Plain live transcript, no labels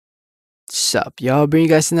What's up, y'all? Bring you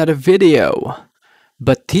guys another video.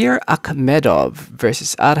 Batyr Akhmedov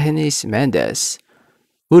versus Argenis Mendez.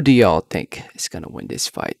 Who do y'all think is gonna win this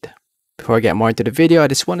fight? Before I get more into the video, I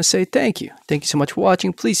just want to say thank you. Thank you so much for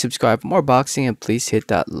watching. Please subscribe for more boxing and please hit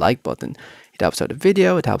that like button. It helps out the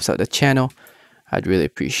video, it helps out the channel. I'd really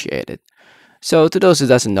appreciate it. So to those who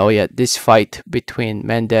doesn't know yet, this fight between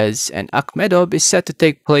Mendez and Akhmedov is set to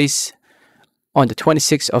take place on the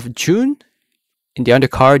 26th of June in the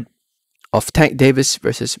undercard of Tank Davis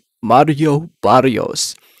versus Mario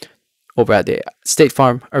Barrios over at the State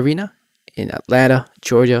Farm Arena in Atlanta,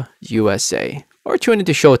 Georgia, USA. Or tune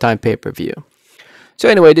into Showtime pay-per-view. So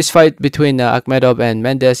anyway, this fight between Akhmedov and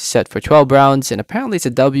Mendez is set for 12 rounds, and apparently it's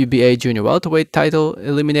a WBA junior welterweight title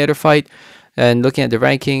eliminator fight. And looking at the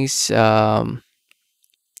rankings,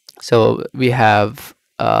 so we have,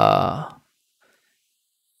 I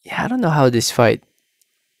don't know how this fight,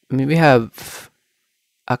 we have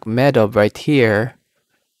Akhmedov right here.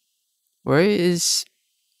 Where is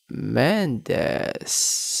Mendez?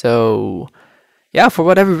 So yeah, for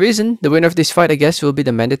whatever reason, the winner of this fight, I guess, will be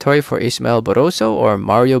the mandatory for Ismael Barroso or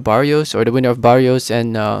Mario Barrios, or the winner of Barrios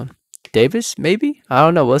and Davis, maybe? I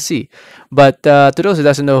don't know, we'll see. But to those who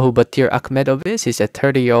doesn't know who Batyr Akhmedov is, he's a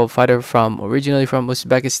 30-year-old fighter originally from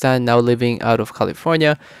Uzbekistan, now living out of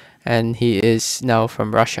California, and he is now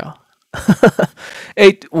from Russia.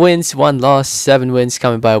 8 wins, 1 loss, 7 wins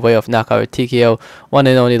coming by way of knockout or TKO. One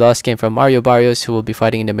and only loss came from Mario Barrios, who will be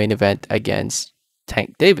fighting in the main event against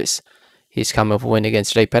Tank Davis. He's coming off a win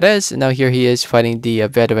against Ray Perez, and now here he is fighting the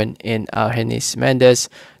veteran in Argenis Mendez,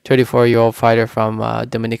 34-year-old fighter from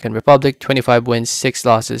Dominican Republic, 25 wins, 6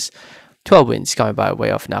 losses, 12 wins coming by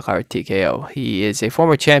way of knockout or TKO. He is a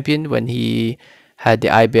former champion when he had the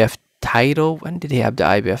IBF title. When did he have the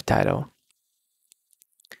IBF title?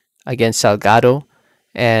 Against Salgado.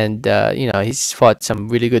 And he's fought some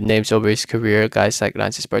really good names over his career, guys like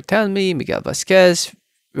Francis Barthelemy, Miguel Vasquez,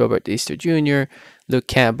 Robert Easter Jr., Luke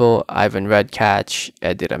Campbell, Ivan Redkach,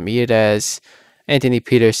 Eddie Ramirez, Anthony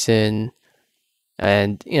Peterson,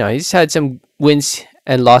 and he's had some wins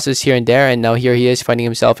and losses here and there, and now here he is finding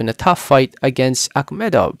himself in a tough fight against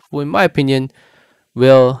Akhmedov, who in my opinion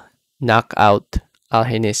will knock out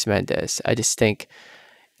Argenis Mendez. I think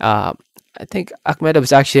Akhmedov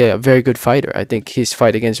is actually a very good fighter. I think his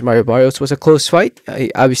fight against Mario Barrios was a close fight. He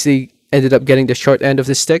obviously ended up getting the short end of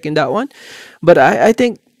the stick in that one. But I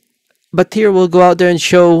think Batyr will go out there and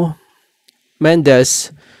show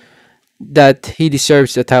Mendez that he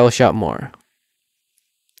deserves the title shot more.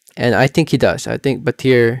 And I think he does. I think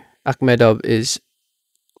Batyr Akhmedov is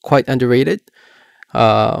quite underrated.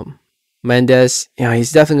 Mendez,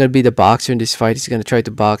 he's definitely going to be the boxer in this fight. He's going to try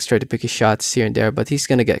to box, try to pick his shots here and there, but he's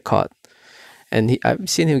going to get caught. And I've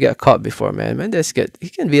seen him get caught before, man. Mendez he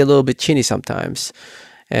can be a little bit chinny sometimes.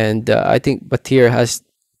 And I think Batyr has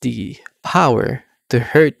the power to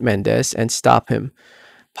hurt Mendez and stop him.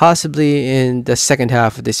 Possibly in the second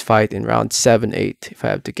half of this fight in round 7, 8, if I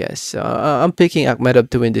have to guess. I'm picking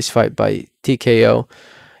Akhmedov to win this fight by TKO.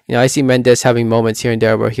 I see Mendez having moments here and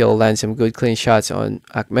there where he'll land some good clean shots on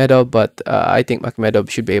Akhmedov, but I think Akhmedov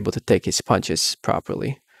should be able to take his punches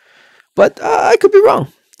properly. But I could be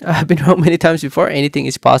wrong. I've been wrong many times before. Anything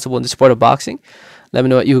is possible in the sport of boxing. Let me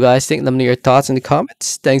know what you guys think. Let me know your thoughts in the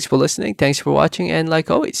comments. Thanks for listening. Thanks for watching. And like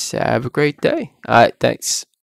always, have a great day. All right, thanks.